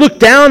wouldn't look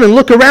down and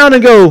look around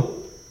and go,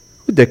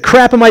 what the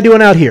crap am I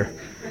doing out here?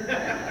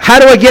 How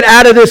do I get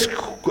out of this?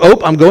 Oh,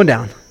 I'm going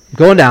down.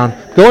 Going down.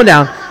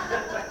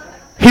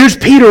 Here's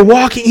Peter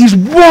walking. He's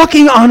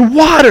walking on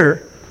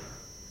water.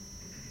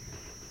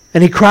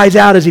 And he cries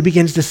out as he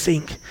begins to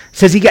sink. It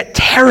says he got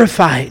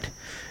terrified.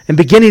 And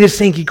beginning to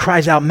sink, he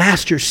cries out,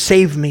 Master,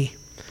 save me.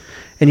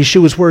 And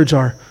Yeshua's words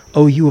are,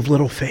 O you of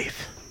little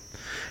faith.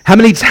 How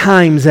many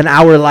times in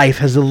our life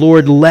has the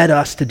Lord led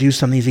us to do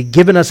something? Has he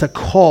given us a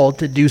call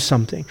to do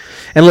something?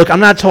 And look, I'm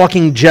not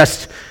talking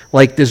just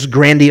like this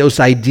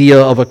grandiose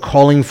idea of a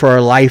calling for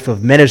our life,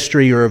 of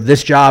ministry, or of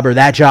this job or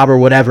that job or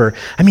whatever.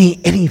 I mean,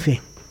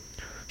 anything.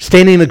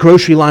 Standing in the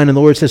grocery line and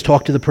the Lord says,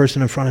 talk to the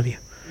person in front of you.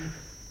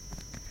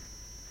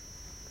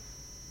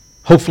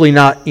 Hopefully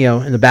not,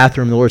 in the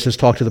bathroom, the Lord says,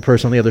 talk to the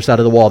person on the other side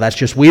of the wall. That's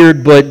just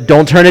weird, but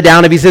don't turn it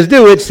down if he says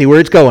do it. See where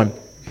it's going.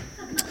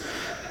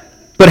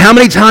 But how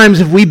many times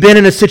have we been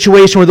in a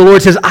situation where the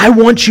Lord says, I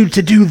want you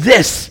to do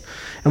this?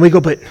 And we go,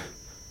 but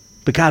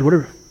God, what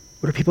are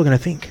people going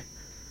to think?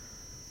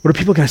 What are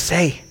people going to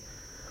say?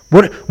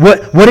 What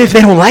if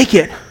they don't like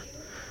it?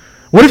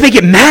 What if they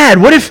get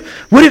mad? What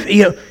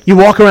if you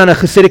walk around a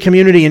Hasidic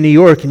community in New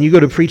York and you go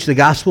to preach the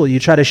gospel, you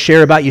try to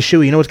share about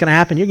Yeshua, you know what's going to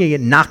happen? You're going to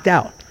get knocked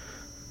out.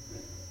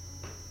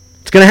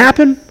 It's going to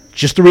happen. It's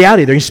just the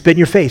reality. They're going to spit in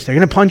your face. They're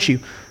going to punch you.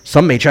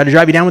 Some may try to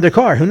drive you down with their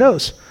car. Who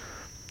knows?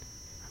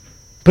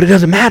 But it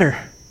doesn't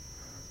matter.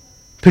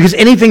 Because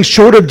anything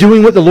short of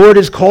doing what the Lord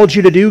has called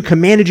you to do,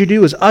 commanded you to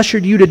do, has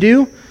ushered you to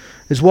do,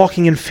 is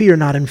walking in fear,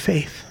 not in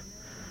faith.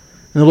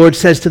 And the Lord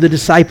says to the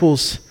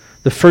disciples,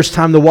 the first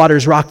time the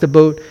waters rocked the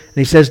boat, and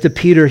he says to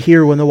Peter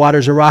here when the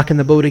waters are rocking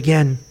the boat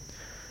again,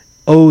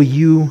 O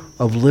you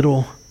of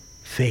little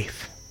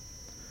faith.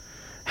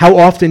 How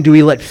often do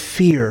we let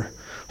fear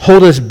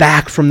hold us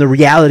back from the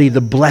reality, the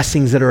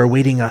blessings that are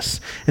awaiting us,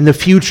 and the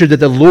future that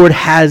the Lord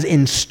has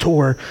in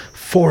store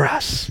for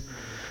us?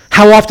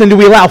 How often do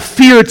we allow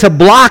fear to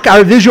block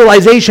our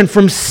visualization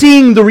from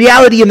seeing the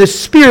reality in the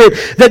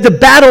Spirit that the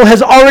battle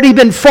has already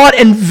been fought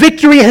and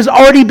victory has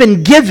already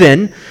been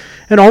given,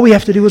 and all we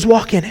have to do is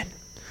walk in it?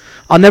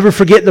 I'll never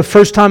forget the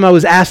first time I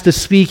was asked to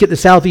speak at the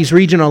Southeast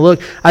Region. Look,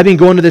 I've been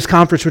going to this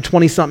conference for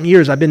 20-something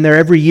years. I've been there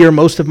every year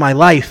most of my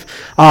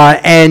life.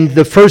 And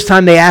the first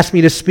time they asked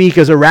me to speak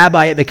as a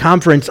rabbi at the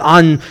conference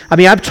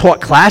I've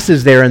taught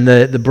classes there in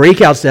the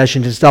breakout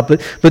sessions and stuff,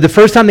 but the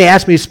first time they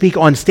asked me to speak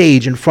on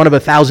stage in front of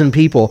 1,000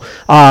 people,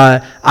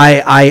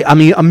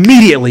 I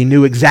immediately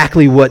knew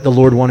exactly what the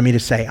Lord wanted me to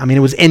say. It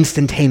was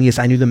instantaneous.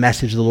 I knew the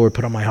message the Lord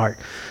put on my heart.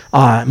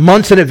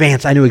 Months in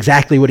advance, I knew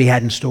exactly what he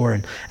had in store.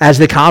 And as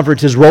the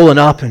conference is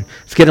rolling up and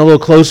it's getting a little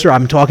closer,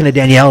 I'm talking to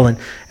Danielle and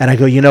I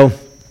go,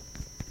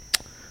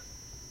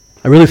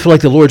 I really feel like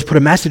the Lord's put a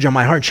message on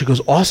my heart. She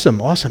goes,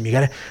 awesome.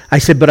 I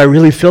said, but I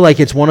really feel like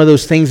it's one of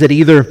those things that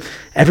either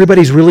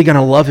everybody's really going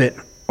to love it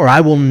or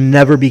I will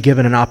never be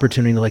given an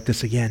opportunity like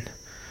this again.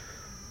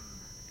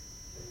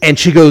 And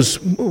she goes,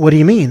 what do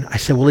you mean? I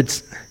said, well,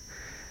 it's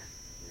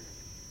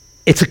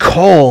a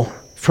call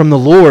from the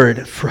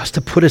Lord for us to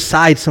put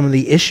aside some of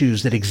the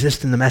issues that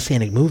exist in the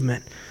Messianic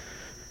movement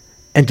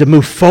and to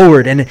move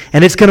forward. And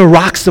it's going to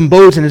rock some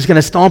boats and it's going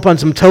to stomp on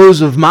some toes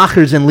of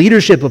machers and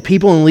leadership, of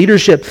people in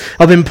leadership,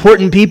 of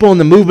important people in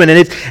the movement.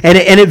 And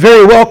it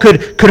very well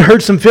could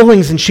hurt some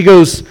feelings. And she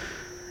goes,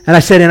 and I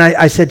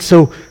said,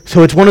 so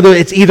it's one of those,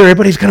 it's either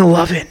everybody's going to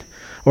love it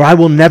or I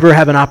will never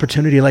have an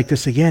opportunity like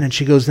this again. And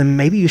she goes, then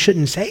maybe you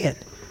shouldn't say it.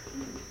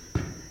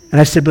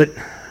 And I said, but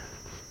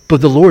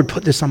the Lord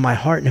put this on my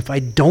heart, and if I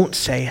don't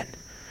say it,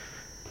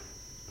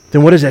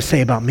 then what does that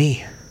say about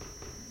me?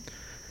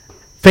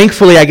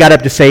 Thankfully, I got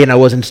up to say it, and I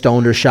wasn't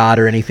stoned or shot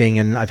or anything,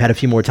 and I've had a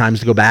few more times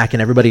to go back,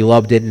 and everybody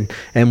loved it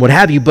and what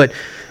have you. But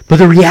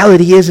the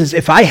reality is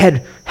if I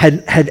had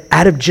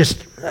out of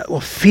just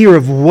fear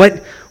of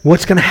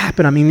what's going to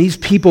happen. These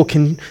people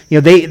can,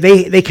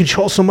 they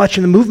control so much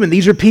in the movement.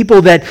 These are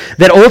people that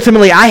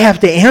ultimately I have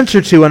to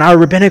answer to in our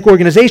rabbinic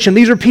organization.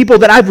 These are people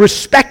that I've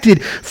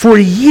respected for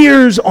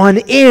years on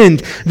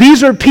end.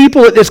 These are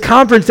people at this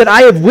conference that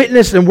I have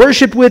witnessed and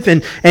worshiped with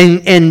and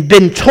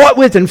been taught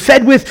with and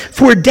fed with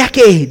for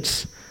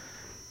decades.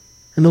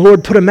 And the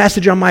Lord put a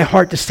message on my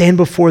heart to stand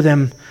before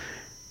them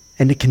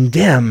and to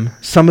condemn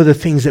some of the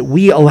things that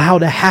we allow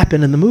to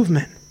happen in the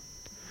movement,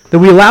 that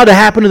we allow to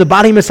happen in the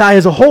body of Messiah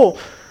as a whole.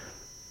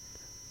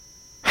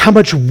 How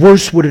much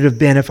worse would it have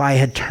been if I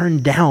had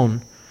turned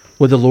down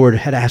what the Lord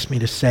had asked me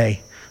to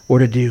say or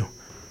to do?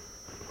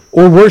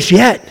 Or worse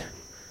yet,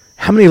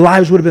 How many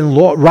lives would have been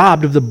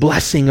robbed of the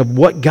blessing of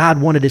what God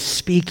wanted to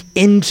speak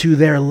into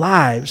their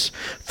lives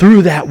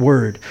through that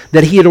word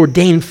that he had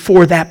ordained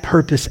for that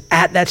purpose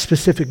at that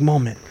specific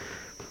moment,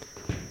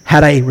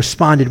 had I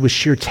responded with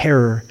sheer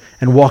terror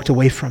and walked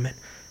away from it?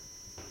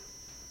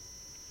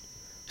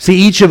 See,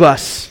 each of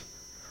us,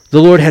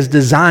 the Lord has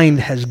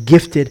designed, has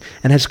gifted,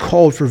 and has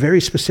called for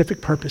very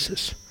specific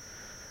purposes.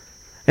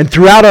 And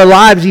throughout our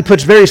lives, he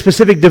puts very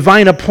specific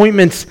divine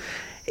appointments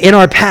in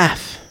our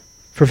path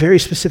for very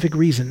specific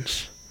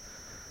reasons.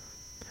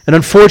 And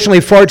unfortunately,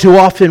 far too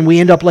often, we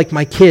end up like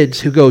my kids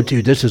who go,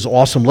 dude, this is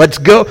awesome. Let's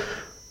go.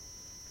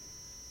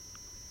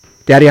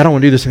 Daddy, I don't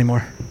want to do this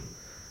anymore.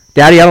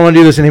 Daddy, I don't want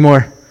to do this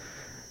anymore.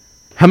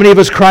 How many of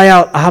us cry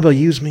out, Abba,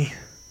 use me.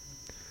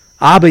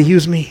 Abba,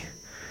 use me.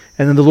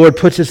 And then the Lord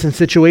puts us in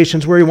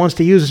situations where he wants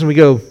to use us, and we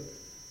go,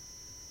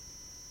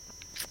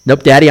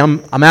 nope, Daddy,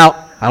 I'm out.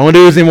 I don't want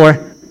to do this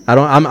anymore.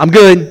 I'm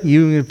good.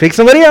 You pick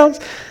somebody else.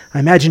 I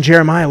imagine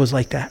Jeremiah was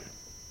like that.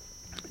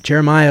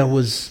 Jeremiah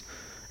was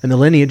in the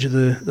lineage of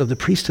the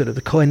priesthood, of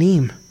the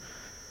Kohanim.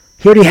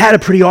 He already had a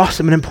pretty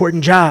awesome and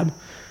important job.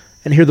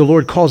 And here the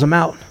Lord calls him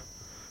out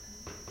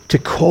to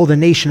call the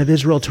nation of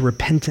Israel to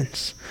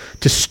repentance,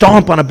 to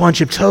stomp on a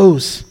bunch of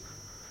toes,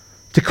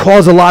 to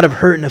cause a lot of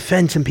hurt and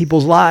offense in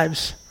people's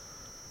lives.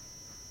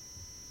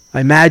 I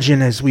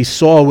imagine, as we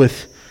saw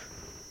with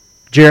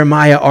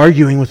Jeremiah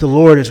arguing with the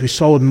Lord, as we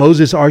saw with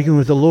Moses arguing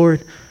with the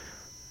Lord,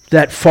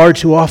 that far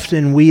too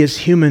often we as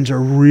humans are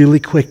really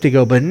quick to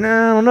go, but no,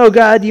 I don't know,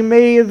 God, I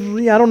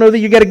don't know that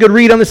you got a good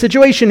read on the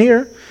situation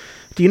here.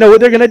 Do you know what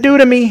they're going to do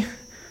to me?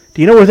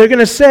 Do you know what they're going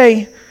to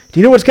say? Do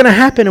you know what's going to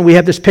happen? And we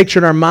have this picture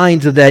in our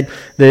minds of that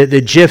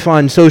the GIF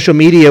on social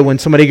media when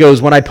somebody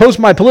goes, when I post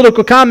my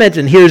political comments,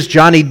 and here's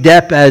Johnny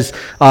Depp as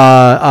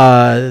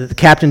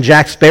Captain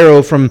Jack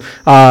Sparrow from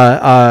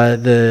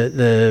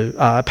the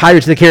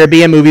Pirates of the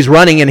Caribbean movies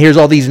running, and here's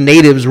all these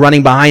natives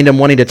running behind him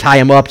wanting to tie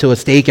him up to a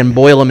stake and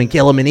boil him and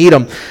kill him and eat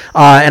him.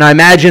 And I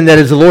imagine that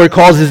as the Lord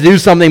calls us to do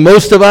something,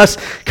 most of us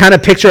kind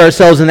of picture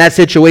ourselves in that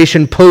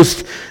situation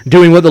post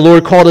doing what the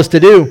Lord called us to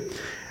do.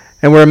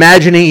 And we're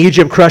imagining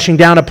Egypt crushing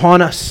down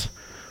upon us.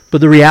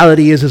 But the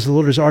reality is the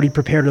Lord has already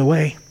prepared the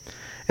way.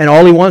 And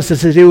all he wants us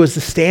to do is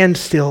to stand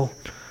still,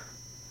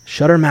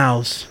 shut our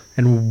mouths,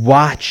 and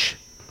watch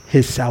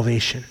his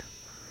salvation.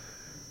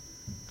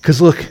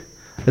 Because look,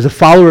 as a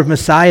follower of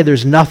Messiah,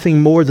 there's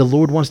nothing more the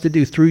Lord wants to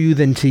do through you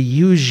than to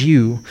use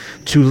you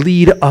to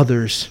lead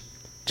others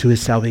to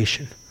his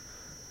salvation.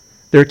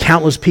 There are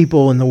countless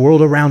people in the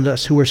world around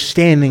us who are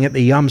standing at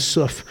the Yom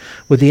Suf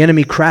with the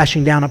enemy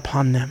crashing down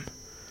upon them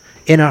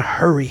in a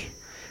hurry.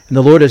 And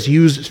the Lord has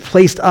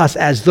placed us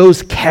as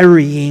those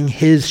carrying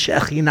his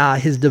Shekhinah,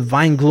 his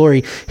divine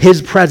glory,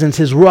 his presence,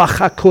 his Ruach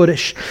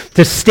HaKodesh,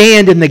 to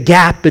stand in the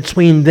gap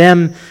between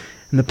them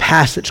and the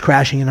past that's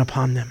crashing in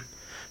upon them,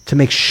 to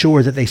make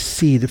sure that they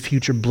see the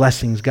future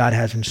blessings God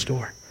has in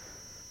store.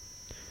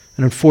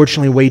 And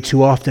unfortunately, way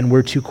too often,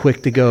 we're too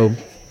quick to go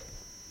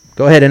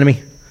ahead,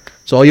 enemy.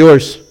 It's all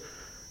yours.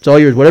 It's all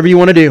yours. Whatever you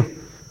want to do.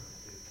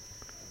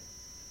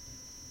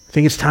 I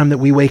think it's time that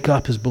we wake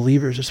up as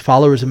believers, as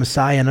followers of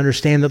Messiah, and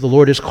understand that the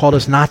Lord has called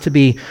us not to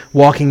be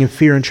walking in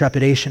fear and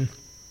trepidation,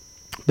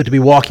 but to be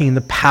walking in the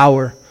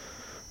power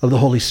of the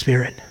Holy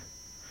Spirit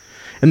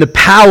and the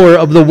power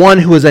of the one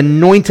who has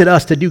anointed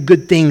us to do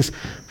good things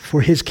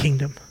for his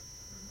kingdom,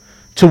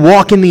 to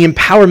walk in the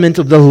empowerment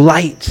of the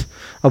light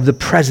of the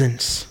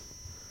presence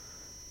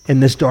in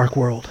this dark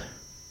world,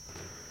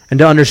 and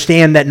to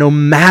understand that no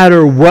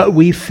matter what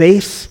we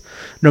face,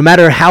 no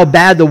matter how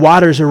bad the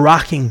waters are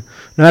rocking,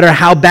 no matter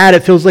how bad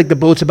it feels like the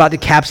boat's about to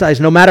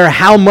capsize, no matter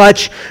how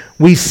much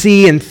we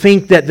see and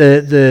think that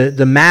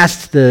the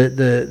mast,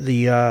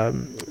 the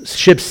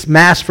ship's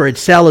mast for its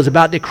sail is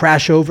about to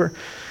crash over,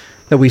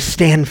 that we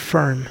stand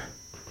firm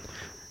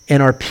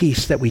in our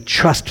peace, that we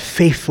trust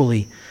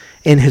faithfully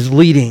in his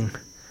leading,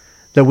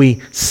 that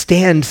we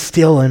stand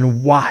still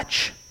and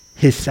watch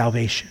his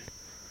salvation.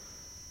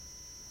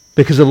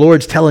 Because the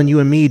Lord's telling you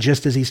and me,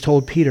 just as he's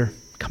told Peter,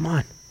 come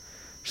on,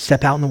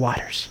 step out in the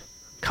waters.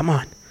 Come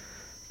on.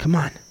 Come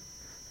on.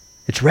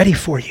 It's ready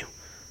for you.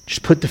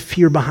 Just put the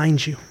fear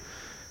behind you.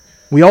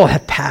 We all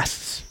have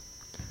pasts.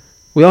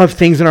 We all have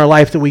things in our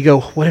life that we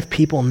go, what if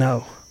people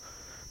know?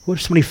 What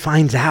if somebody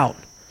finds out?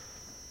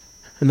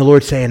 And the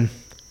Lord's saying,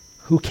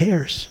 who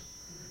cares?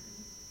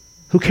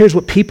 Who cares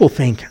what people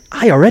think?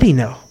 I already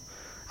know.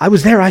 I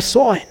was there. I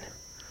saw it.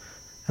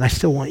 And I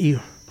still want you.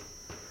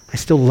 I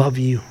still love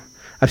you.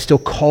 I've still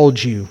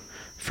called you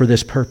for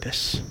this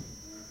purpose.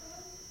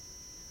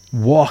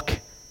 Walk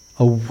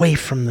away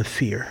from the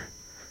fear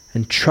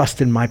and trust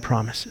in my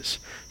promises.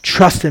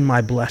 Trust in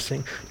my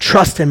blessing.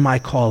 Trust in my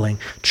calling.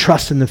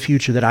 Trust in the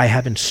future that I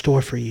have in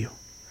store for you.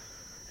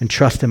 And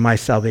trust in my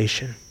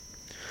salvation.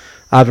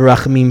 Av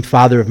Rachamim,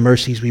 Father of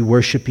mercies, we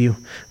worship you.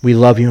 We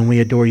love you and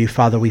we adore you,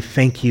 Father. We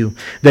thank you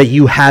that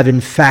you have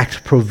in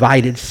fact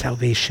provided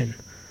salvation.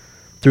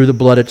 through the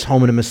blood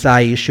atonement of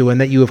Messiah Yeshua, and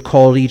that you have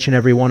called each and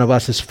every one of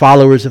us as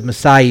followers of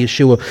Messiah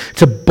Yeshua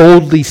to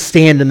boldly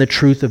stand in the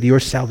truth of your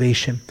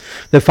salvation.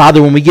 That,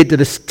 Father, when we get to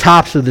the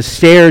tops of the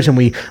stairs and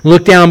we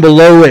look down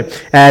below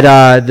it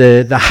at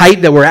the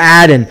height that we're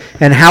at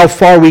and how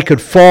far we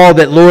could fall,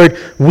 that, Lord,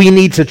 we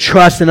need to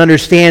trust and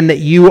understand that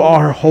you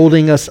are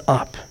holding us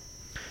up.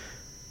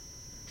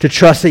 To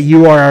trust that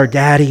you are our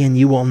daddy and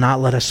you will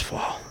not let us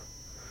fall.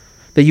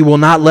 That you will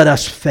not let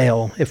us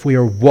fail if we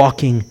are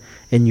walking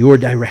in your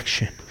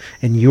direction,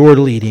 in your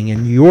leading,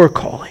 in your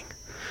calling,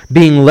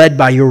 being led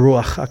by your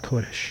Ruach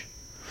HaKodesh.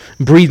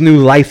 Breathe new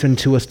life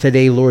into us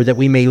today, Lord, that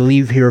we may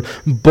leave here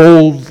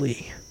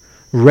boldly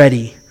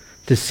ready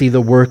to see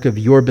the work of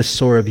your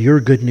Besor, of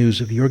your good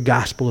news, of your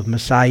gospel of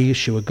Messiah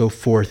Yeshua go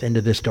forth into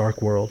this dark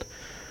world.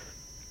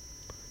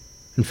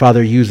 And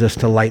Father, use us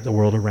to light the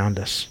world around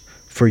us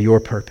for your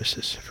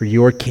purposes, for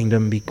your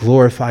kingdom be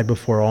glorified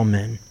before all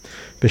men.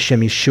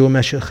 B'Shem Yeshua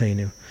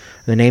Meshachenu.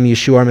 In the name of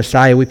Yeshua our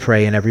Messiah we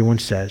pray, and everyone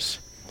says,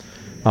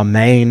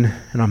 Amen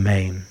and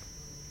Amen.